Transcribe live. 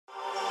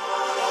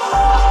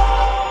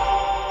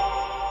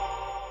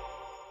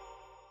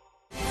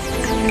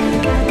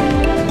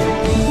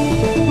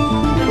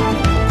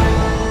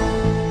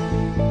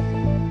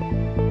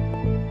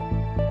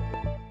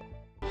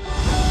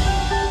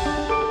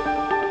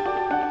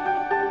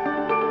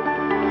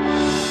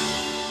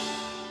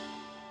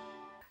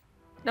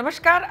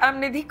Namaskar,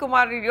 I'm Nidhi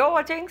Kumari. You're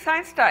watching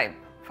Science Time.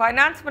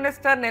 Finance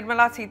Minister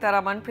Nirmala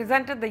Sitharaman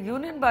presented the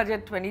Union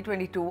Budget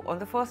 2022 on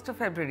the 1st of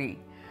February.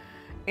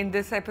 In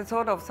this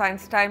episode of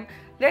Science Time,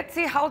 let's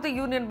see how the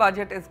Union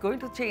Budget is going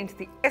to change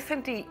the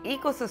S&T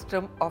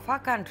ecosystem of our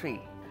country.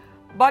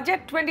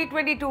 Budget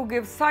 2022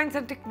 gives science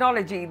and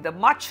technology the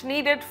much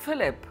needed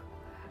fillip.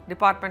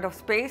 Department of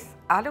Space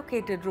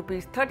allocated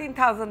Rs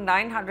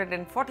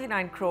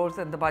 13,949 crores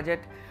in the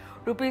budget,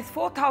 Rs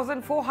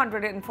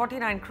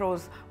 4,449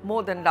 crores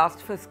more than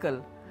last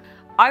fiscal.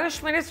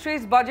 Ayush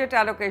Ministry's budget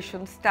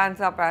allocation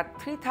stands up at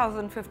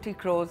 3,050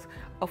 crores,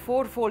 a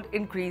four-fold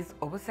increase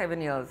over 7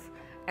 years.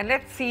 And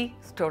let's see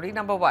story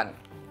number 1.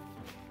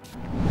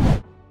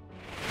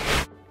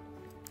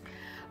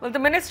 Well, the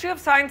Ministry of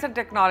Science and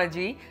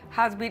Technology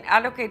has been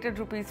allocated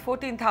Rs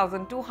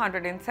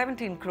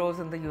 14,217 crores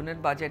in the Union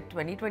Budget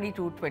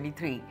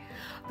 2022-23.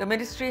 The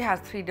ministry has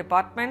 3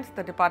 departments: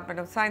 the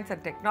Department of Science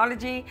and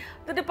Technology,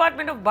 the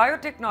Department of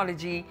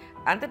Biotechnology,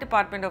 and the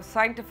Department of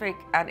Scientific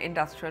and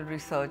Industrial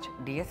Research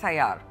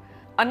 (DSIR).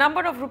 A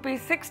number of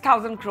Rs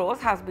 6,000 crores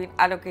has been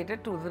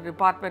allocated to the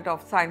Department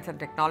of Science and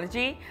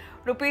Technology,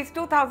 Rs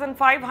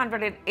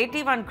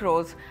 2,581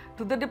 crores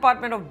to the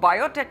Department of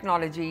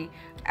Biotechnology,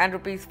 and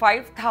Rs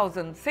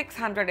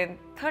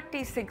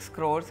 5,636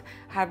 crores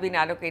have been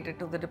allocated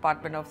to the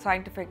Department of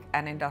Scientific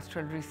and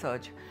Industrial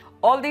Research.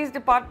 All these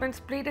departments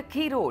played a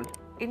key role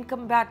in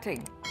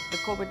combating the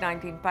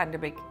COVID-19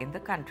 pandemic in the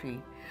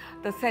country.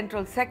 The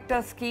central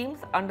sector schemes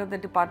under the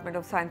Department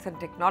of Science and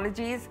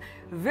Technologies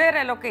were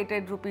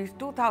allocated Rs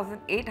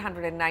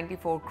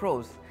 2,894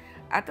 crores.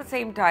 At the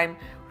same time,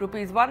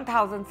 Rs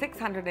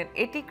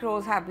 1,680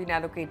 crores have been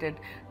allocated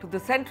to the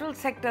central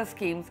sector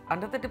schemes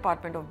under the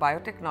Department of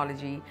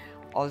Biotechnology.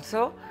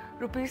 Also,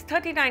 Rs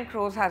 39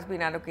 crores has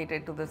been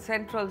allocated to the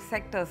central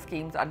sector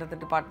schemes under the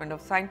Department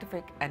of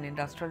Scientific and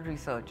Industrial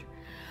Research.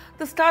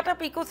 The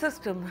startup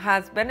ecosystem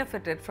has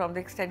benefited from the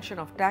extension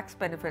of tax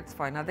benefits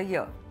for another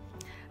year.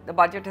 The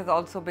budget has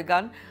also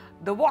begun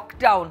the walk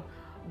down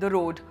the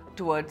road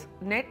towards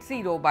net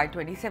zero by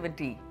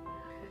 2070.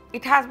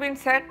 It has been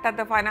said that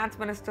the Finance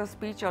Minister's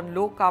speech on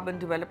low carbon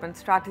development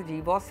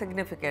strategy was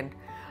significant.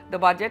 The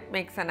budget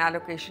makes an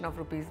allocation of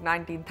Rs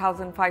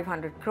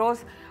 19,500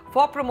 crores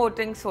for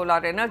promoting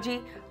solar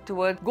energy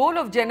towards goal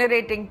of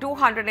generating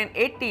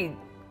 280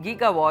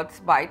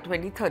 gigawatts by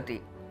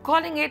 2030.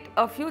 Calling it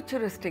a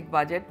futuristic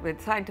budget with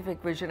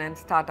scientific vision and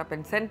startup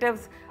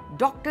incentives,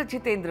 Dr.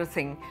 Jitendra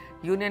Singh,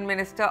 Union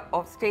Minister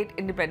of State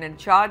Independent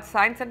Charge,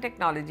 Science and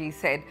Technology,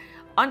 said,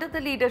 under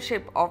the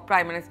leadership of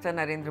Prime Minister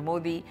Narendra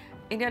Modi,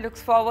 India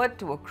looks forward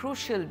to a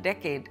crucial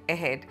decade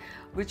ahead,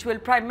 which will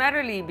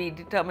primarily be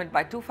determined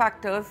by 2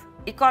 factors: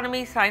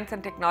 economy, science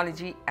and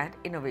technology, and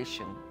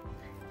innovation.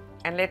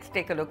 And let's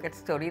take a look at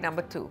story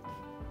number 2.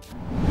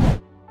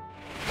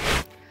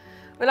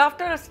 Well,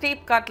 after a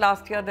steep cut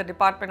last year, the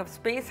Department of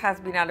Space has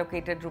been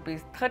allocated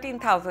Rs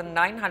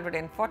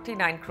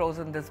 13,949 crores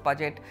in this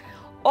budget,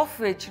 of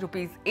which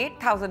Rs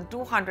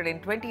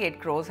 8,228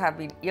 crores have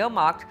been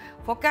earmarked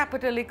for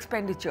capital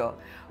expenditure.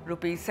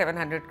 Rs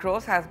 700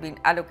 crores has been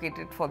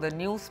allocated for the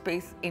New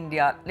Space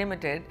India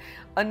Limited,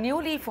 a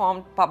newly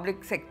formed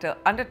public sector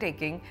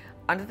undertaking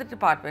under the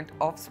Department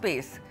of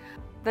Space.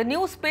 The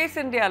New Space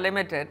India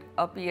Limited,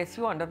 a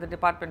PSU under the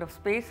Department of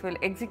Space, will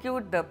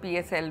execute the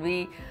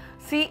PSLV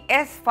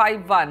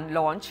CS51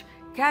 launch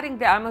carrying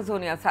the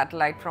Amazonia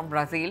satellite from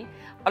Brazil,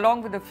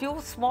 along with a few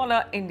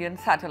smaller Indian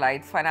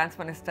satellites, Finance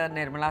Minister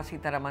Nirmala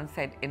Sitharaman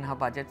said in her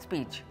budget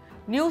speech.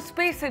 New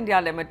Space India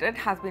Limited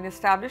has been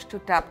established to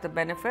tap the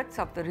benefits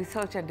of the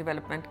research and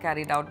development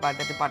carried out by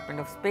the Department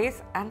of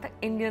Space and the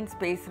Indian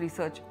Space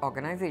Research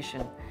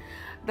Organization.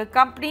 The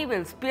company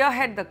will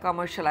spearhead the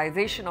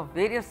commercialization of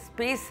various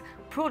space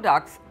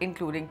products,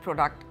 including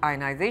product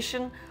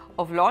ionization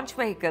of launch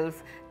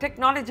vehicles,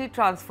 technology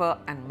transfer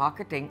and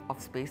marketing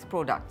of space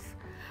products.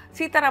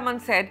 Sitharaman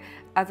said,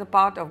 as a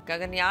part of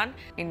Gaganyaan,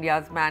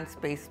 India's manned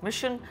space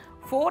mission,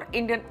 4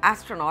 Indian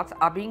astronauts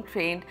are being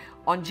trained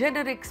on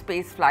generic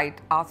space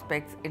flight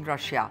aspects in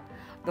Russia.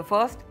 The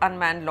first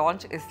unmanned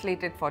launch is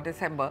slated for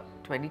December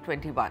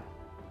 2021.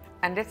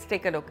 And let's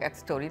take a look at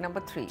story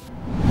number 3.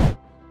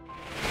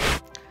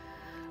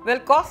 Well,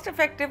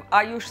 cost-effective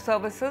Ayush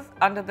services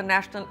under the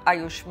National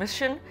Ayush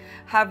Mission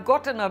have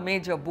gotten a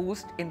major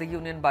boost in the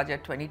Union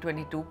Budget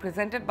 2022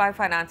 presented by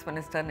Finance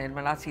Minister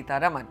Nirmala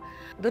Sitharaman.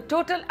 The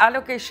total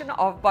allocation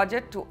of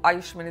budget to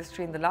Ayush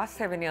Ministry in the last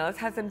 7 years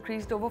has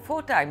increased over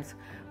 4 times,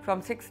 from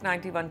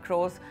 691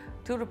 crores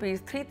to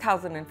Rs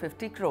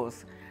 3,050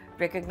 crores.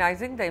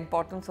 Recognizing the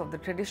importance of the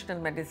traditional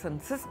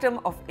medicine system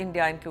of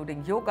India,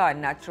 including yoga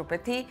and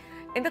naturopathy,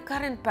 in the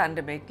current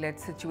pandemic-led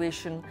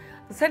situation,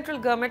 the central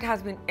government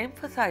has been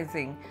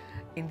emphasizing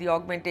in the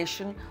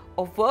augmentation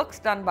of works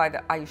done by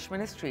the Ayush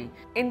Ministry.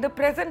 In the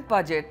present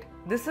budget,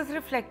 this is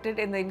reflected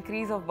in the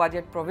increase of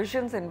budget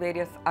provisions in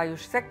various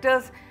Ayush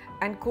sectors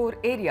and core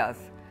areas.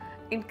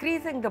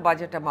 Increasing the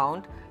budget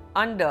amount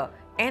under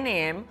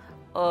NAM,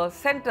 a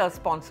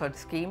center-sponsored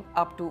scheme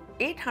up to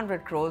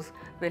 800 crores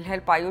will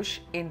help Ayush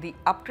in the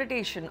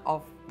upgradation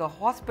of the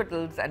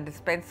hospitals and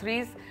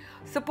dispensaries,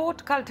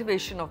 support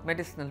cultivation of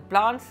medicinal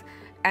plants,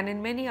 and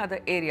in many other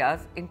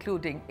areas,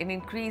 including an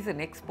increase in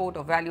export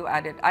of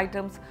value-added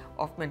items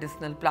of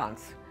medicinal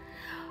plants.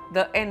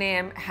 The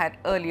NAM had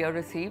earlier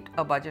received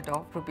a budget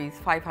of Rs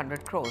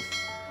 500 crores.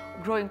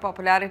 Growing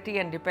popularity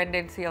and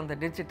dependency on the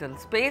digital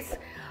space,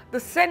 the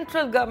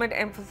central government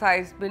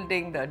emphasized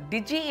building the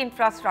Digi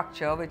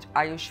infrastructure, which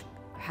Ayush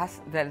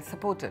has well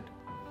supported.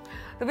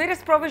 The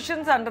various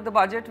provisions under the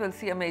budget will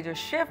see a major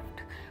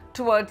shift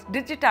towards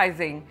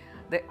digitizing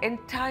the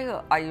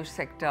entire Ayush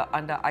sector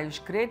under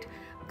Ayush Grid,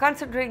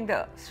 considering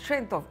the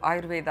strength of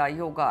Ayurveda,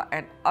 Yoga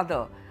and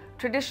other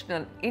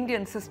traditional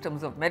Indian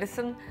systems of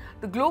medicine.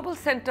 The Global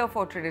Center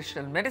for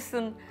Traditional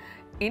Medicine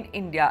in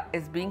India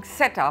is being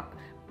set up,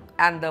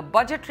 and the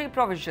budgetary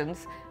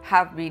provisions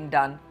have been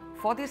done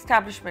for the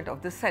establishment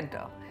of this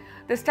center.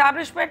 The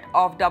establishment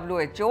of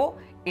WHO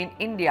in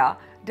India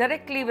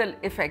directly will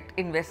affect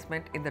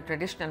investment in the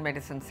traditional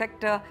medicine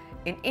sector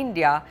in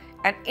India,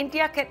 and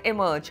India can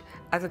emerge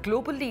as a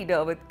global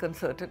leader with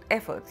concerted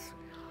efforts.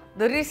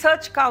 The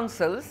research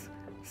councils,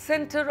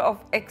 Center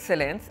of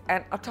Excellence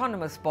and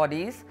autonomous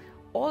bodies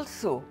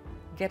also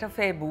get a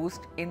fair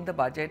boost in the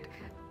budget,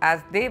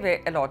 as they were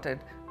allotted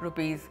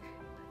Rs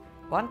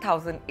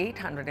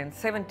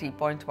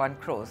 1,870.1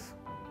 crores.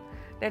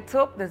 Let's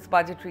hope this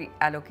budgetary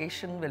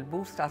allocation will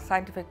boost our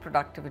scientific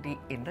productivity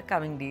in the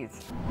coming days.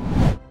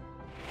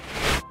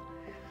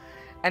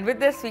 And with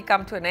this, we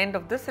come to an end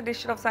of this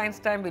edition of Science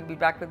Time. We'll be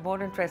back with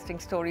more interesting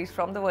stories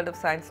from the world of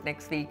science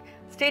next week.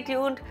 Stay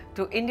tuned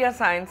to India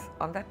Science.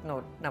 On that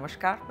note,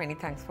 Namaskar. Many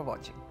thanks for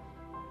watching.